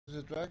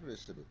a drag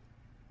race about?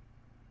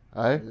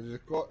 Eh? You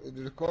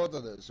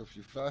recorded it, so if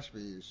you flash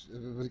me,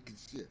 everybody can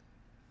see it.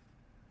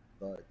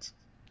 Right.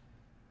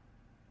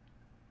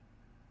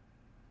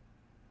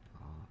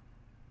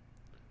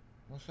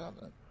 What's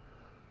happening?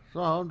 So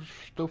I'm just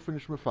still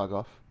finishing my fag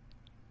off.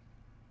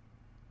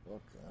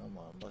 Okay,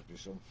 man, must be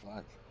some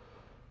fag.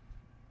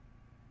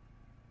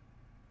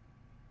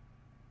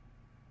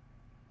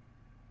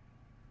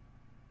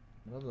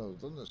 I've never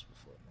done this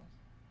before, man.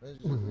 Where'd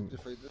you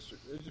find this?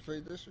 Where'd you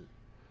find this?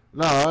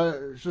 No,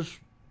 it's just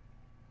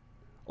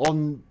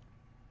on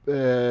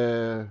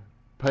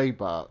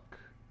Payback.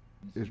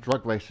 It's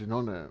drag racing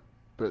on it,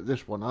 but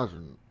this one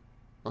hasn't.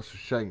 That's a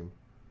shame.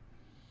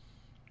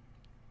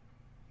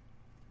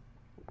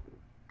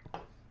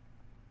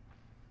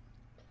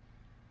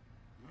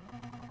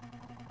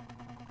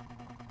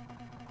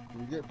 Did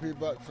you get paid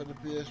back for the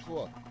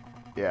PS4?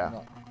 Yeah.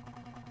 No.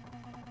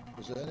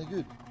 Was it any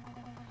good?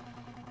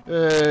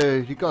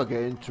 You gotta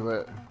get into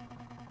it.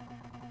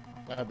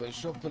 Yeah, but it's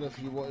something if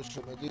you wanted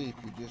something to do, you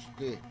could just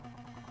do.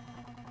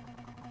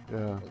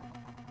 Yeah.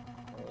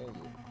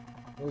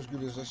 Not as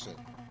good as this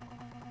thing.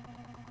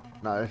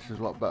 No, this is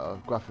a lot better,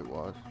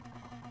 graphic-wise.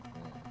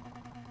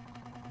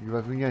 Yeah. You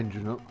having the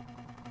engine up?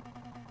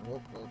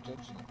 Nope, not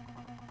touching it.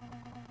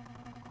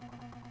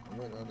 I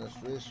went on this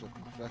race so I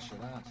can flash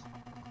your ass.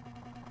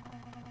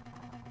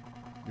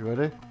 You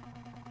ready?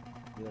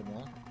 Yeah,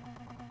 man.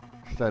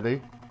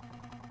 Steady.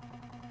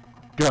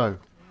 Go.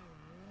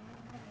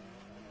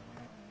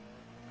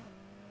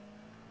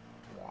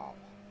 Wow.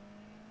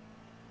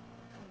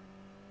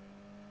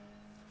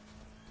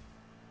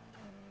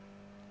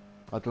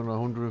 I done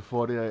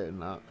 148 in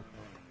that.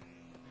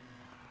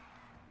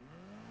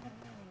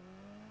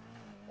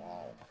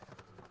 Wow.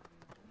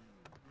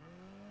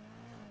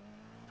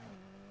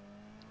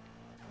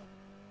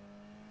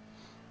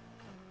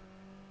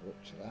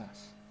 Up to that.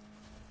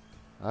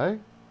 Eh?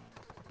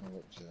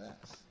 Up to that.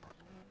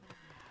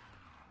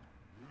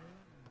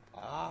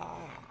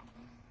 Ah!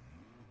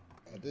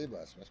 I did, but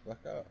I smashed my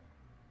car.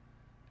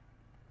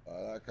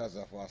 That car's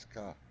a fast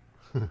car.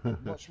 How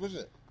much was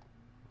it?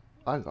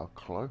 I ain't got a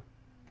clue.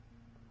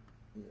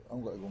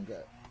 I'm going to go and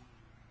get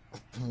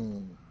it.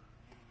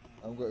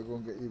 I'm going to go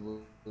and get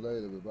Evil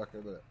later. We'll be back in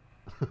a minute.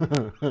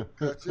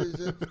 Can I change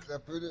it? Can I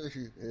put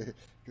it?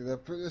 Can I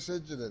put this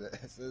engine in it?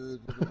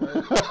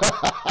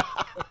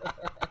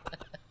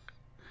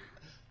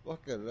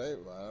 Fucking right,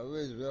 man. I may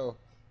as well.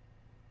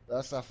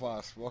 That's a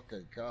fast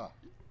fucking car.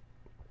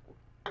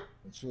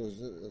 And so is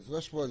it. If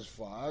this one's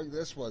fast,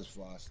 this one's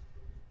fast.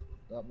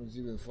 That one's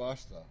even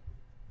faster.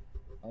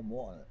 I'm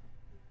wanting it.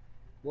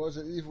 What is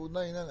it? Evil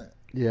 9, isn't it?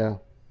 Yeah.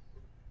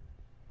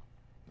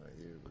 Right,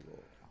 here we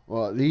go.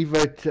 Well, the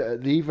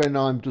Evo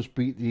 9 just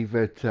beat the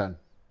Evo 10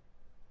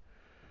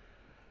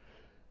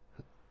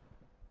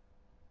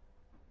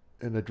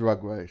 in a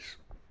drag race.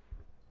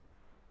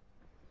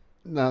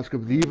 Now it's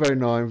going to be the Evo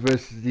 9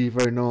 versus the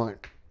Evo 9.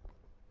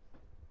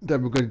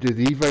 Then we're going to do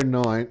the Evo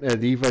 9,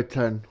 the Evo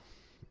 10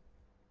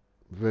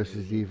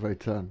 versus the Evo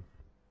 10.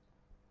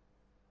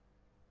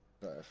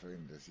 Better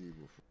find this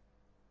evil.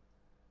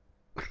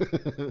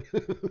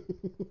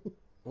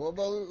 What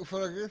about looking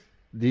for again?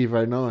 The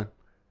Evo 9.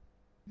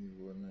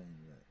 Evil 9,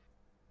 right.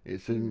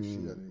 It's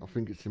in, I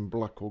think it's in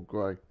black or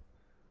grey.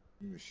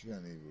 You haven't seen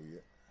an evil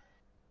yet.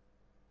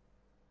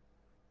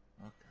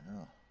 Okay,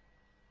 now.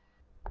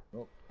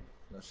 Nope.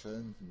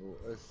 Listen,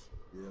 notice,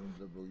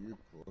 BMW,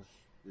 Porsche,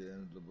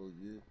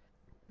 BMW,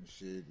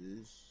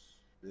 Mercedes,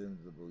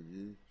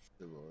 BMW,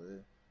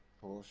 Chevrolet,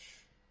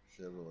 Porsche,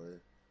 Chevrolet,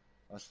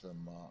 Aston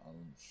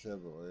Martin,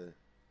 Chevrolet,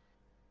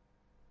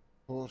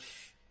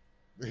 Porsche,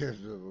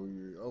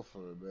 BMW, Alfa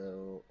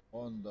Romeo,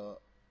 Honda,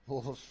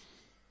 Porsche.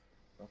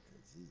 Okay,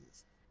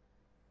 Jesus.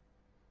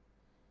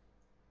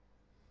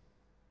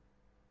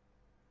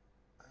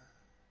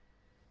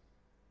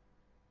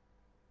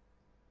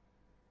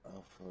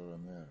 Alfa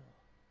Romeo.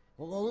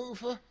 What am I looking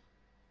for?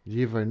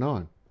 The Evo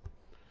 9.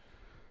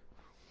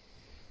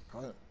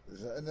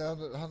 Is it in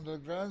the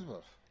 100 grand's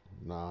worth?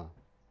 Nah.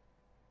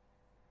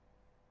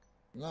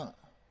 No.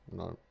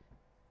 No.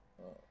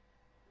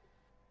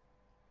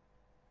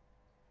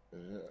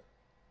 Is it?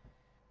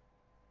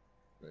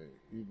 Right,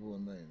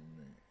 Evo 9.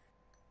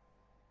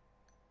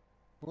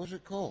 What's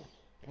it called?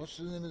 What's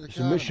the name of the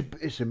car?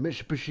 It's a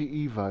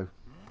Mitsubishi Evo.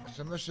 It's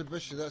a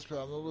Mitsubishi, that's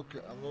what I'm not looking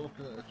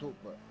at the top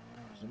bit.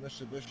 It's a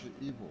Mitsubishi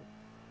Evo.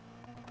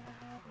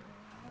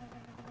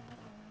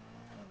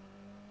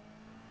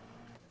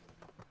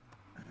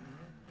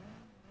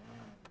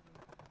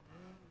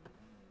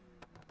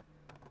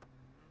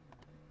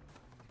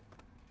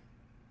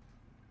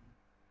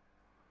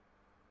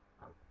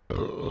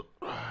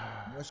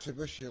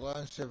 Mitsubishi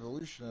Lance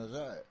Evolution, is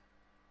that it?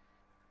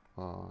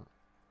 Alright.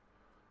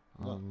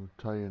 I'll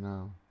tell you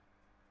now.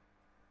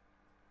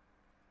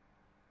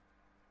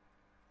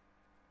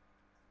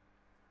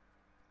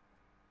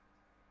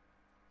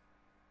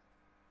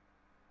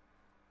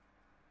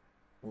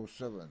 Oh,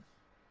 07.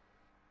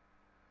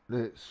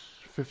 It's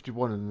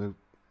 51 in the...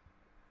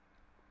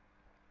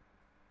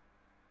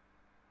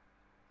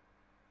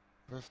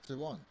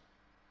 51.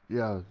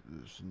 Yeah,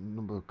 it's a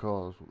number of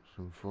cars what's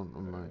in front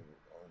of me.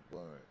 Oh,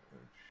 right.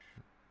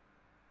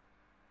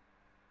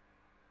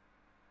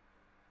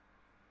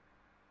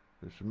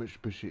 It's a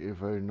Mitsubishi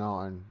Evo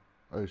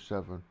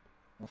 907.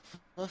 Well,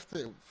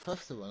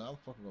 51, I'm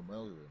fucking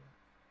familiar with it.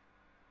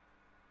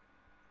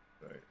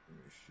 Right, let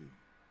me see.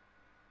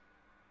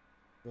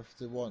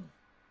 51.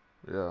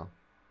 Yeah.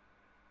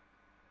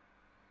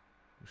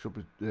 It should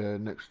be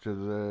next to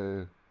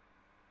the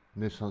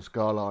Nissan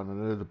Skyline,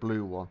 and the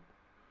blue one.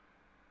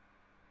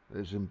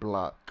 It's in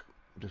black.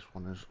 This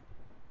one is.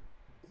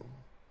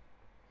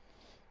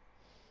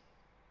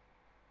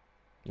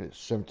 It's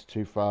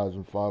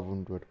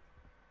 72,500.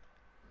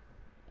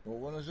 What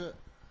one is it?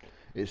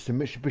 It's the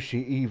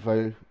Mitsubishi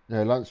Evo,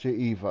 no, Lancia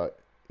Evo,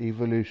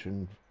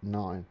 Evolution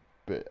 9,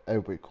 but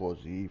everybody calls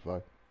it the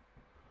Evo.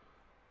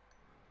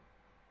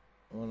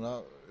 Oh,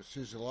 no, it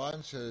says the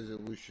Lancer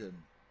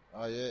Evolution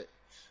IX.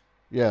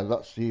 Yeah,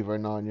 that's the Evo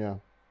 9, yeah.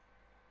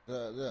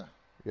 That there.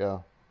 Yeah.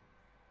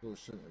 So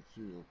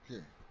 72,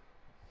 okay.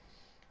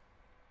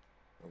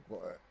 I've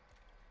got it.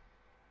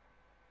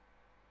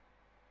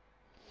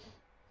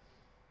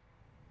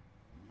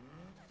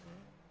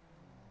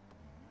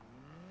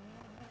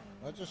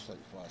 I just like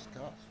fast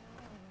cars.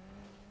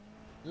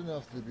 Doesn't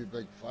have to be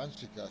big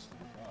fancy cars to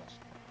be fast.